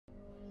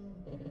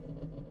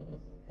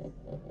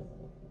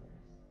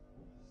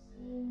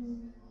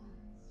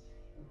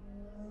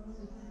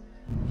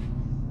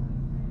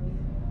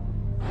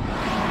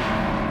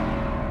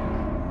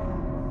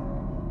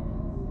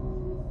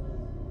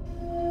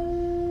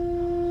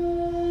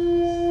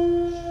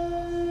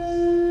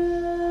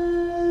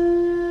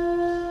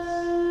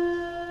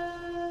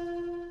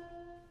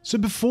So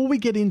before we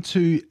get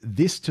into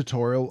this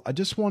tutorial, I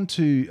just want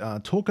to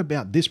talk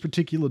about this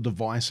particular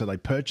device that I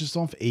purchased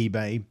off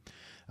eBay.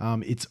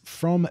 It's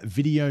from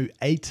video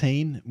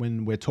 18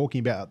 when we're talking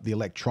about the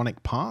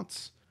electronic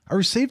parts. I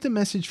received a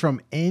message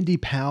from Andy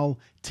Powell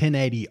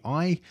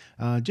 1080i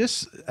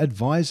just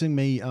advising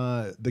me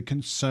the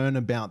concern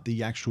about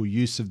the actual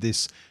use of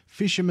this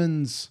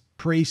Fisherman's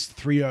Priest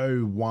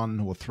 301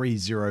 or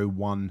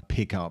 301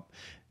 pickup.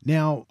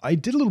 Now, I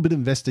did a little bit of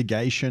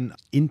investigation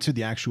into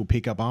the actual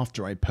pickup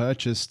after I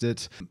purchased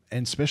it,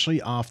 and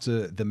especially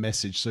after the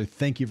message. So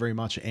thank you very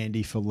much,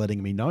 Andy, for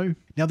letting me know.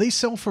 Now, these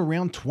sell for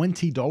around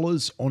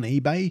 $20 on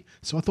eBay,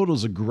 so I thought it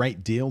was a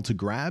great deal to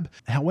grab.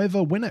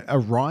 However, when it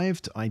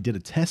arrived, I did a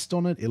test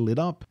on it. It lit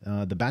up.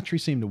 The battery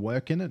seemed to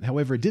work in it.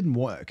 However, it didn't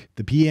work.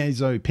 The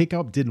piezo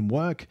pickup didn't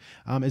work,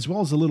 as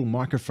well as a little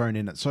microphone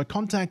in it. So I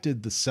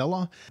contacted the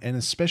seller, and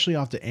especially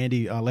after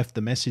Andy left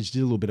the message, did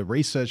a little bit of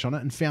research on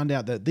it and found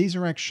out that these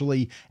are actually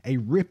a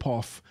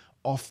rip-off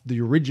off the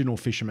original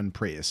Fisherman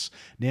Prius.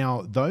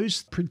 Now,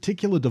 those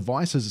particular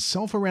devices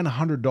sell for around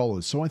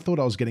 $100, so I thought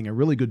I was getting a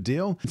really good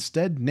deal.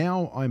 Instead,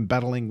 now I'm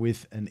battling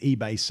with an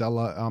eBay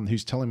seller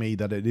who's telling me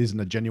that it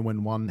isn't a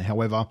genuine one.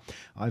 However,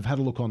 I've had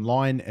a look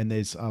online, and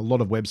there's a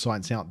lot of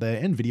websites out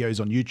there and videos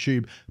on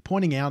YouTube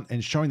pointing out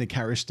and showing the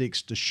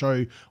characteristics to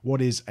show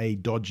what is a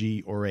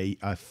dodgy or a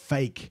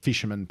fake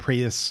Fisherman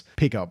Prius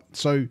pickup.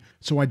 So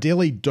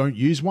ideally, don't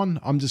use one.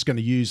 I'm just going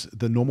to use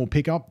the normal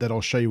pickup that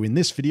I'll show you in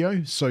this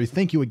video. So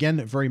thank you again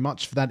very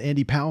much for that,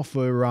 Andy Powell,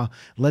 for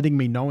letting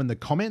me know in the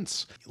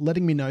comments.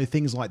 Letting me know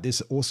things like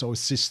this also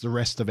assists the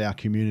rest of our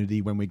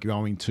community when we're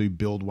going to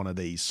build one of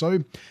these.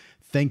 So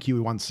thank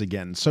you once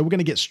again. So we're going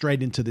to get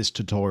straight into this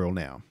tutorial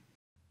now.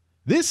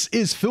 This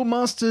is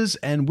Filmmasters,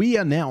 and we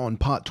are now on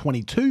part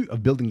 22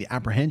 of building the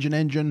Apprehension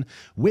engine.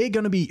 We're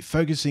going to be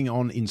focusing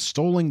on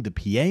installing the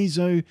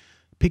piezo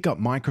pickup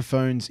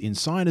microphones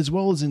inside, as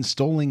well as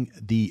installing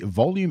the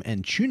volume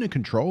and tuner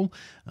control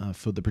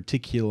for the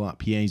particular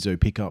piezo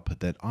pickup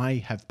that I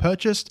have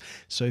purchased.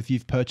 So if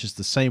you've purchased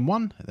the same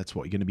one, that's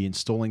what you're going to be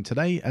installing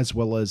today, as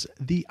well as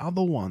the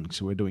other one.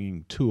 So we're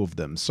doing two of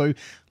them. So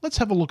let's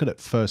have a look at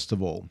it first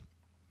of all.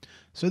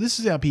 So this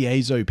is our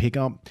piezo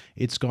pickup.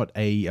 It's got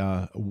a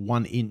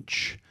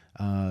 1-inch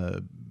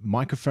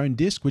microphone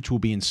disc, which we'll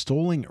be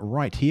installing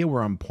right here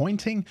where I'm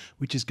pointing,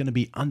 which is going to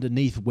be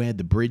underneath where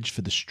the bridge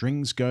for the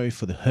strings go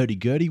for the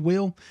hurdy-gurdy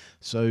wheel.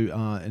 So,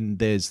 and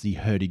there's the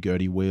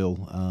hurdy-gurdy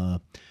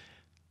wheel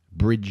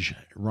bridge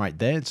right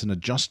there. It's an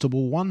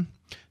adjustable one.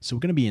 So we're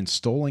going to be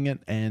installing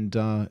it. And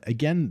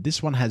again,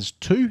 this one has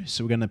two.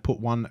 So we're going to put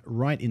one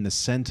right in the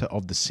center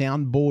of the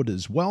soundboard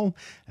as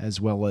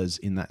well as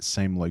in that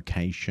same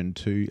location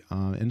too.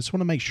 And just want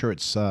to make sure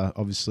it's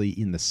obviously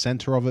in the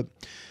center of it.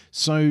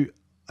 So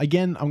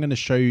again, I'm going to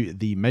show you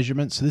the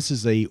measurements. So this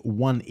is a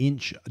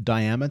 1-inch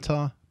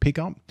diameter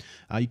pickup.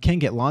 You can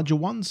get larger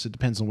ones. It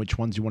depends on which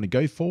ones you want to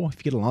go for. If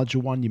you get a larger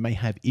one, you may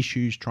have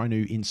issues trying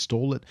to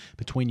install it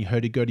between your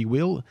hurdy-gurdy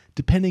wheel,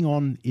 depending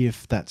on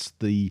if that's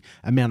the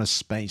amount of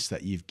space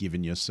that you've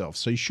given yourself.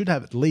 So you should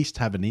have at least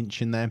have 1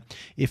 inch in there.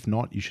 If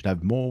not, you should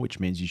have more,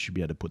 which means you should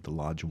be able to put the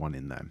larger one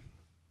in there.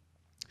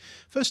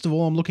 First of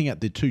all, I'm looking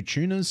at the two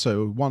tuners.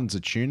 So one's a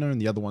tuner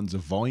and the other one's a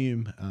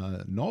volume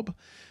knob,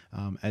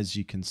 as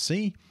you can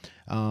see.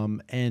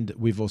 And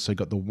we've also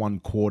got the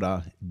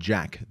 1/4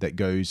 jack that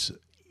goes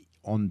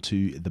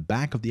onto the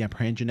back of the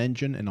Apprehension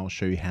engine, and I'll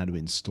show you how to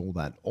install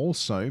that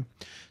also.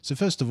 So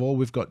first of all,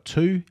 we've got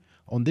two.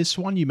 On this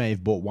one, you may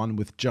have bought one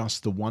with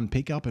just the one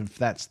pickup, and if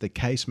that's the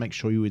case, make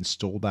sure you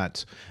install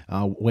that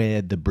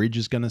where the bridge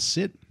is going to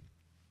sit.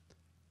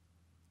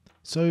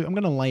 So I'm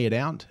going to lay it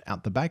out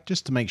the back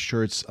just to make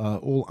sure it's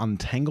all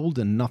untangled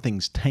and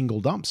nothing's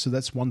tangled up. So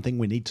that's one thing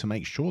we need to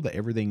make sure, that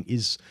everything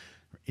is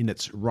in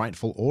its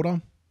rightful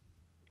order.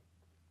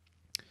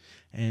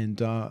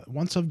 And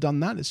once I've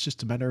done that, it's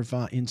just a matter of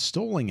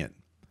installing it.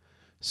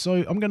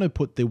 So I'm going to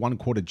put the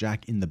 1/4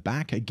 jack in the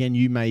back. Again,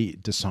 you may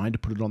decide to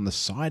put it on the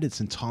side.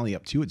 It's entirely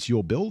up to you. It's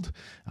your build.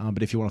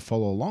 But if you want to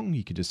follow along,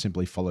 you can just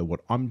simply follow what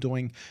I'm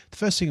doing. The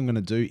first thing I'm going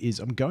to do is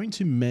I'm going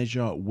to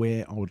measure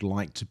where I would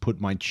like to put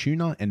my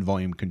tuner and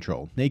volume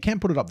control. Now, you can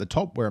put it up the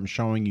top where I'm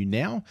showing you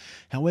now.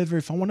 However,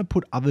 if I want to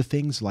put other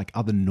things like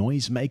other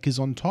noise makers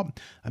on top,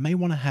 I may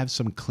want to have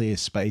some clear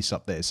space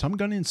up there. So I'm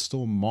going to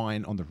install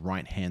mine on the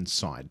right-hand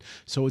side.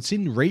 So it's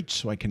in reach,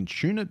 so I can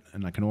tune it,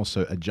 and I can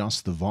also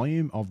adjust the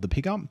volume of the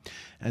pickup,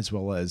 as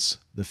well as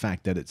the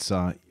fact that it's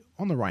on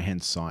the right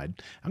hand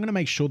side. I'm going to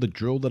make sure the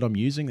drill that I'm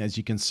using, as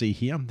you can see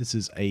here, this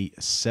is a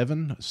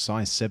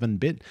size 7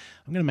 bit.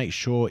 I'm going to make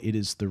sure it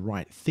is the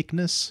right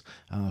thickness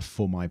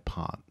for my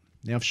part.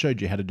 Now, I've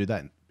showed you how to do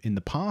that in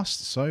the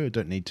past, so I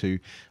don't need to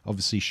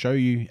obviously show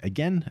you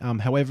again.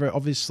 However,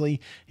 obviously,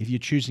 if you're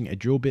choosing a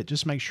drill bit,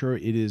 just make sure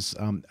it is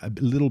a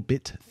little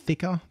bit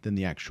thicker than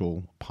the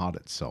actual part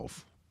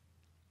itself.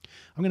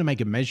 I'm going to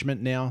make a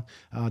measurement now.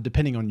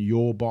 Depending on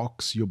your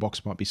box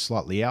might be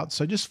slightly out.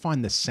 So just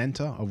find the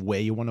center of where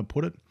you want to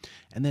put it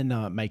and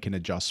then make an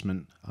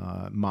adjustment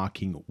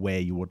marking where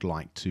you would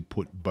like to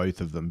put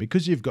both of them.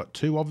 Because you've got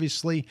two,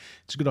 obviously,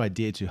 it's a good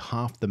idea to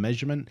half the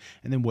measurement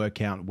and then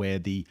work out where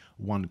the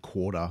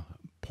 1/4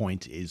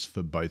 point is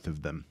for both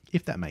of them,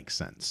 if that makes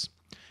sense.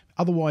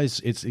 Otherwise,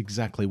 it's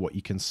exactly what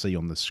you can see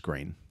on the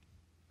screen.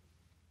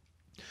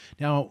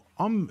 Now,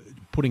 I'm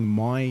putting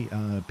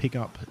my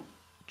pickup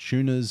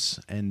tuners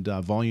and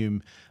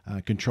volume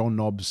control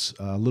knobs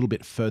a little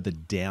bit further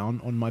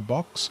down on my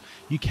box.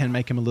 You can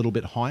make them a little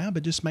bit higher,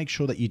 but just make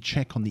sure that you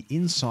check on the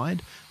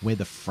inside where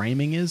the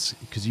framing is,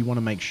 because you want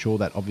to make sure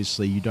that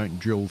obviously you don't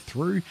drill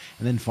through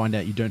and then find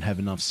out you don't have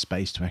enough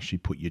space to actually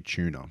put your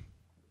tuner.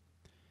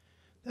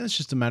 That's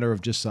just a matter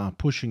of just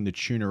pushing the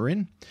tuner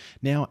in.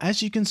 Now,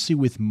 as you can see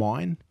with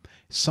mine,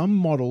 some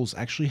models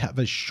actually have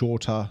a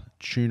shorter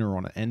tuner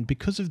on it, and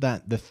because of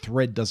that, the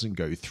thread doesn't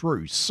go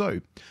through.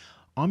 So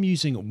I'm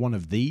using one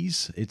of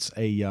these. It's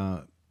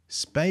a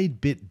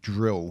Spade bit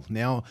drill.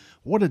 Now,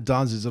 what it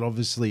does is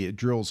it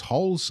drills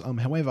holes.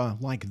 However,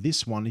 like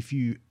this one, if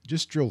you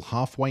just drill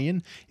halfway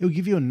in, it'll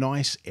give you a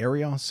nice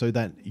area so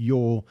that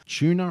your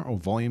tuner or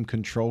volume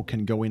control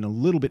can go in a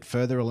little bit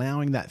further,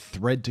 allowing that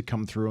thread to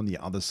come through on the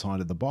other side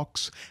of the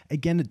box.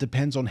 Again, it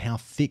depends on how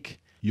thick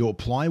your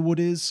plywood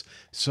is.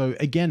 So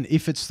again,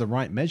 if it's the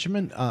right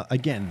measurement,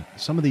 again,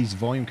 some of these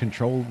volume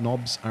control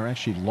knobs are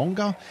actually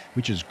longer,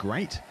 which is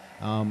great.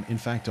 In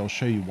fact, I'll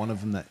show you one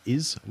of them that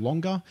is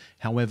longer.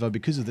 However,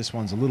 because of this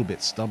one's a little bit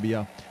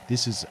stubbier,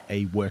 this is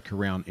a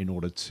workaround in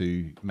order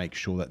to make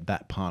sure that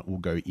that part will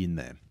go in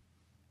there.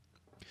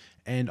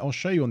 And I'll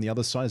show you on the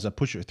other side as I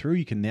push it through.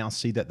 You can now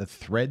see that the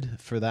thread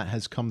for that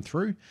has come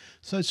through.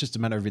 So it's just a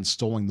matter of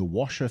installing the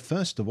washer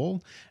first of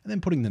all, and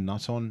then putting the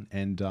nut on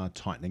and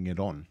tightening it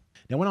on.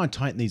 Now, when I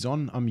tighten these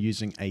on, I'm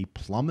using a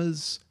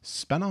plumber's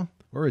spanner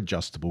or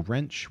adjustable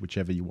wrench,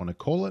 whichever you want to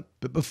call it.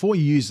 But before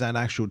you use that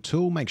actual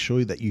tool, make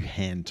sure that you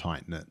hand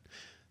tighten it.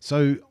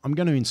 So I'm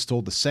going to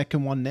install the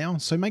second one now.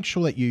 So make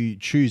sure that you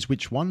choose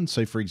which one.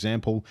 So for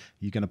example,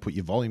 you're going to put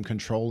your volume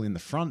control in the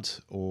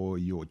front or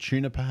your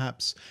tuner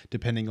perhaps,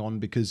 depending on,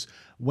 because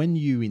when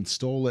you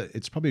install it,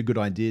 it's probably a good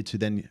idea to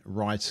then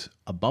write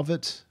above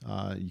it.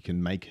 You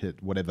can make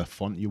it whatever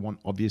font you want,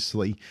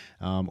 obviously,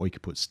 or you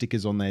could put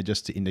stickers on there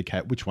just to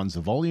indicate which one's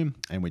the volume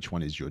and which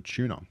one is your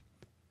tuner.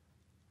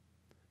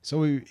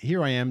 So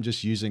here I am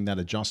just using that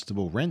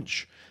adjustable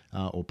wrench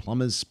or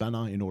plumber's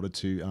spanner in order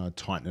to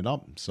tighten it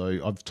up. So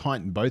I've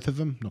tightened both of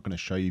them. I'm not going to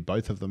show you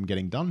both of them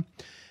getting done.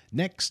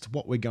 Next,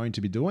 what we're going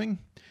to be doing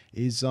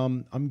is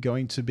I'm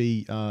going to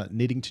be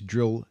needing to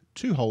drill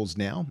 2 holes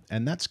now,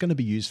 and that's going to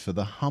be used for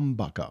the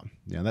humbucker.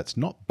 Now that's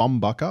not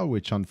bumbucker,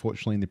 which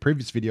unfortunately in the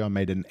previous video I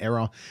made an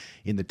error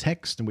in the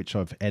text, in which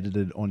I've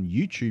edited on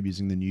YouTube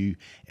using the new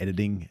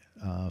editing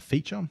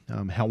feature.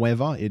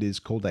 However, it is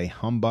called a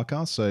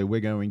humbucker, so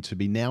we're going to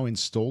be now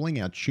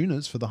installing our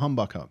tuners for the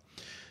humbucker.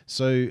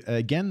 So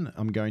again,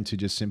 I'm going to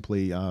just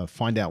simply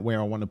find out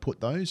where I want to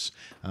put those,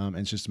 and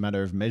it's just a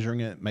matter of measuring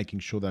it, making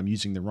sure that I'm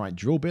using the right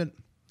drill bit.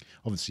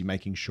 Obviously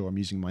making sure I'm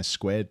using my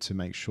square to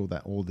make sure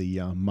that all the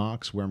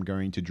marks where I'm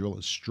going to drill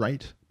is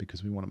straight,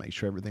 because we want to make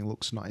sure everything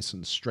looks nice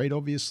and straight,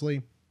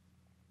 obviously.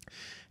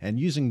 And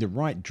using the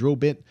right drill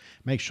bit,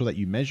 make sure that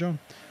you measure,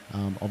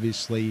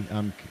 obviously,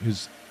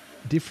 because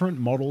different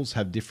models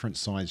have different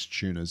size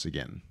tuners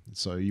again.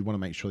 So you want to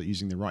make sure that you're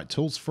using the right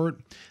tools for it.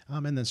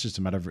 And that's just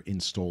a matter of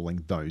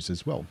installing those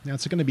as well. Now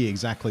it's going to be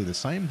exactly the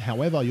same.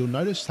 However, you'll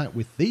notice that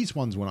with these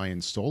ones, when I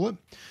install it,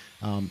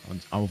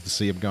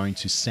 obviously I'm going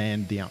to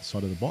sand the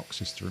outside of the box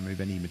just to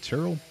remove any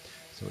material,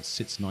 so it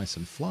sits nice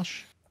and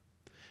flush.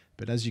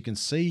 But as you can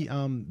see,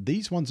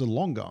 these ones are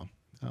longer.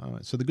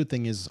 So the good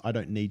thing is I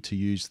don't need to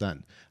use that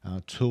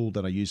tool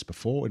that I used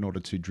before in order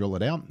to drill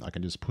it out. I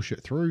can just push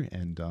it through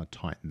and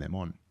tighten them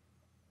on.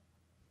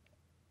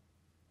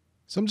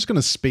 So I'm just going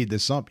to speed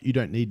this up. You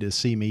don't need to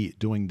see me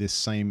doing this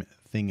same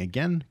thing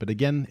again, but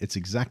again, it's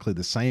exactly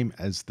the same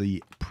as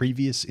the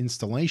previous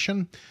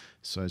installation.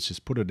 So let's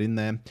just put it in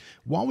there.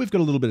 While we've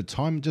got a little bit of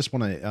time, just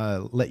want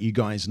to let you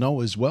guys know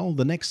as well,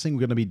 the next thing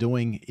we're going to be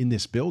doing in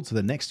this build, so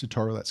the next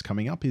tutorial that's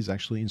coming up, is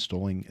actually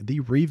installing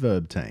the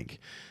reverb tank.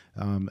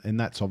 And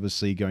that's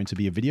obviously going to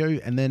be a video.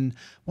 And then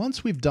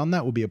once we've done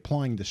that, we'll be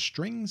applying the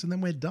strings and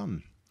then we're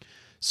done.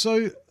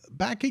 So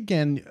back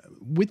again,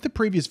 with the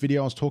previous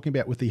video I was talking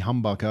about with the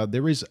humbucker,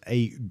 there is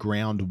a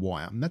ground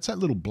wire. And that's that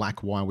little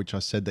black wire which I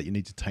said that you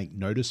need to take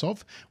notice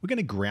of. We're going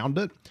to ground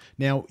it.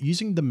 Now,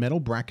 using the metal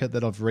bracket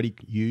that I've already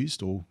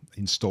used or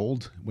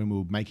installed when we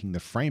were making the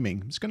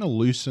framing, I'm just going to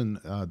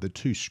loosen the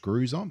 2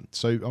 screws up.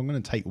 So I'm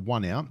going to take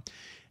one out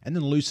and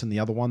then loosen the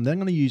other one. Then I'm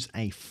going to use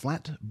a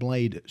flat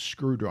blade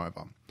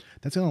screwdriver.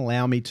 That's going to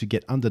allow me to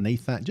get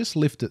underneath that, just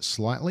lift it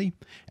slightly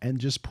and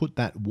just put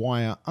that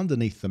wire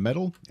underneath the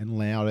metal and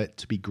allow it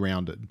to be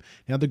grounded.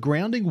 Now the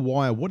grounding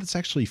wire, what it's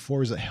actually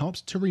for is it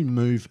helps to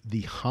remove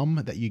the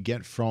hum that you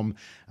get from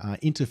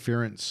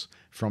interference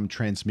from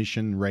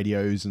transmission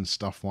radios and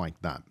stuff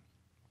like that.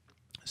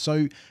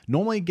 So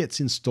normally it gets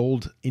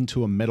installed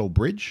into a metal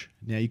bridge.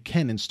 Now you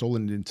can install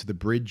it into the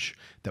bridge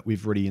that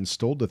we've already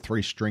installed, the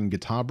 3-string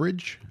guitar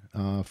bridge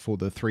for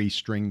the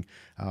 3-string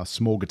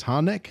small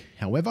guitar neck.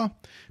 However,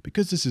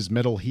 because this is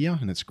metal here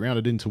and it's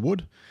grounded into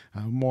wood,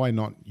 why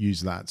not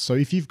use that? So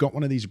if you've got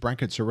one of these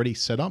brackets already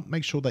set up,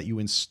 make sure that you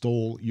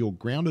install your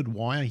grounded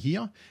wire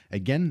here.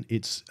 Again,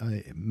 it's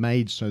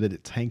made so that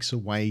it takes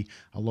away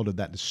a lot of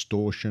that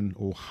distortion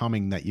or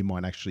humming that you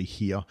might actually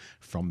hear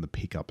from the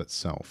pickup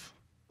itself.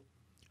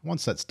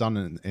 Once that's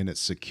done and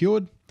it's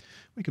secured,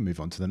 we can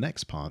move on to the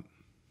next part.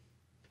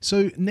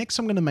 So next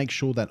I'm going to make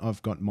sure that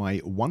I've got my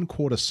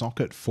 1/4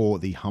 socket for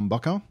the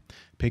humbucker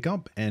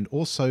pickup and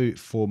also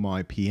for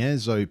my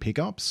piezo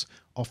pickups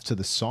off to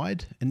the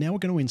side. And now we're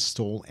going to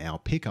install our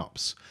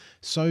pickups.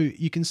 So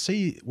you can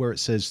see where it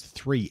says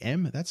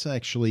 3M, that's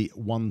actually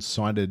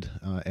one-sided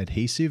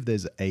adhesive.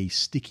 There's a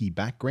sticky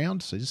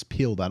background, so just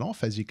peel that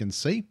off as you can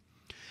see.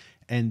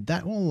 And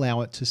that will allow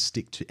it to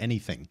stick to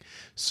anything.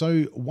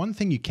 So one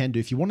thing you can do,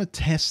 if you want to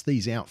test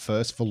these out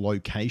first for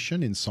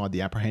location inside the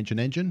Apprehension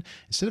engine,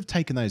 instead of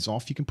taking those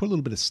off, you can put a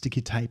little bit of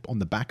sticky tape on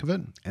the back of it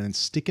and then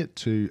stick it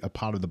to a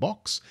part of the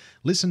box.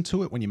 Listen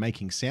to it when you're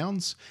making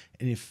sounds.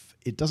 And if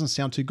it doesn't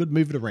sound too good,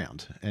 move it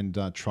around and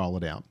trial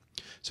it out.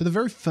 So the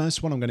very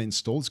first one I'm going to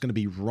install is going to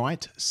be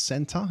right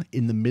center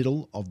in the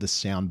middle of the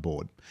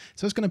soundboard.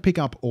 So it's going to pick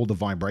up all the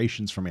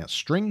vibrations from our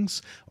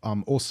strings,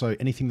 also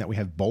anything that we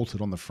have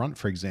bolted on the front,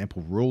 for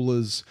example,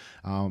 rulers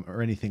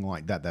or anything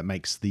like that that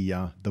makes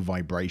the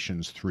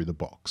vibrations through the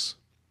box.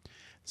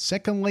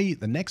 Secondly,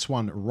 the next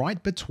one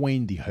right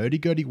between the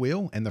hurdy-gurdy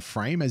wheel and the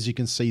frame, as you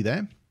can see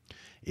there,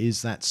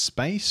 is that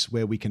space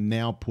where we can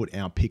now put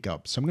our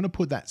pickup. So I'm going to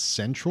put that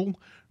central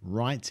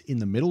right in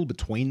the middle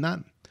between that.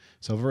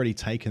 So I've already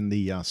taken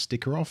the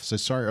sticker off. So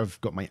sorry, I've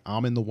got my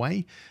arm in the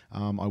way.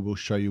 I will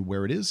show you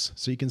where it is.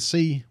 So you can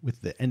see with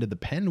the end of the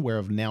pen where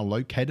I've now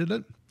located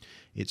it.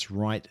 It's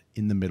right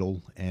in the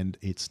middle and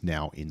it's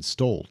now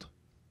installed.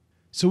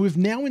 So we've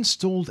now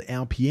installed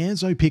our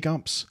piezo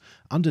pickups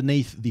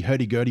underneath the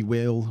hurdy-gurdy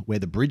wheel where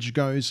the bridge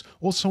goes,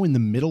 also in the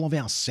middle of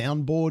our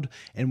soundboard,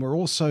 and we're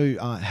also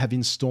have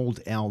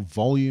installed our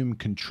volume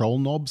control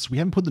knobs. We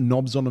haven't put the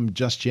knobs on them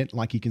just yet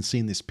like you can see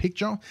in this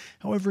picture.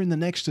 However, in the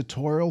next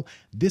tutorial,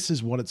 this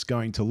is what it's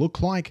going to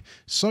look like.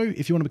 So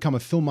if you want to become a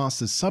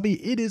Filmmaster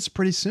subby, it is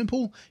pretty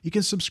simple. You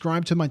can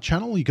subscribe to my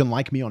channel, you can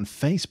like me on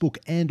Facebook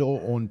and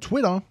or on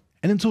Twitter,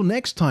 and until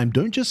next time,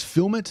 don't just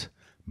film it,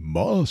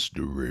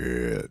 master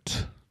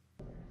it.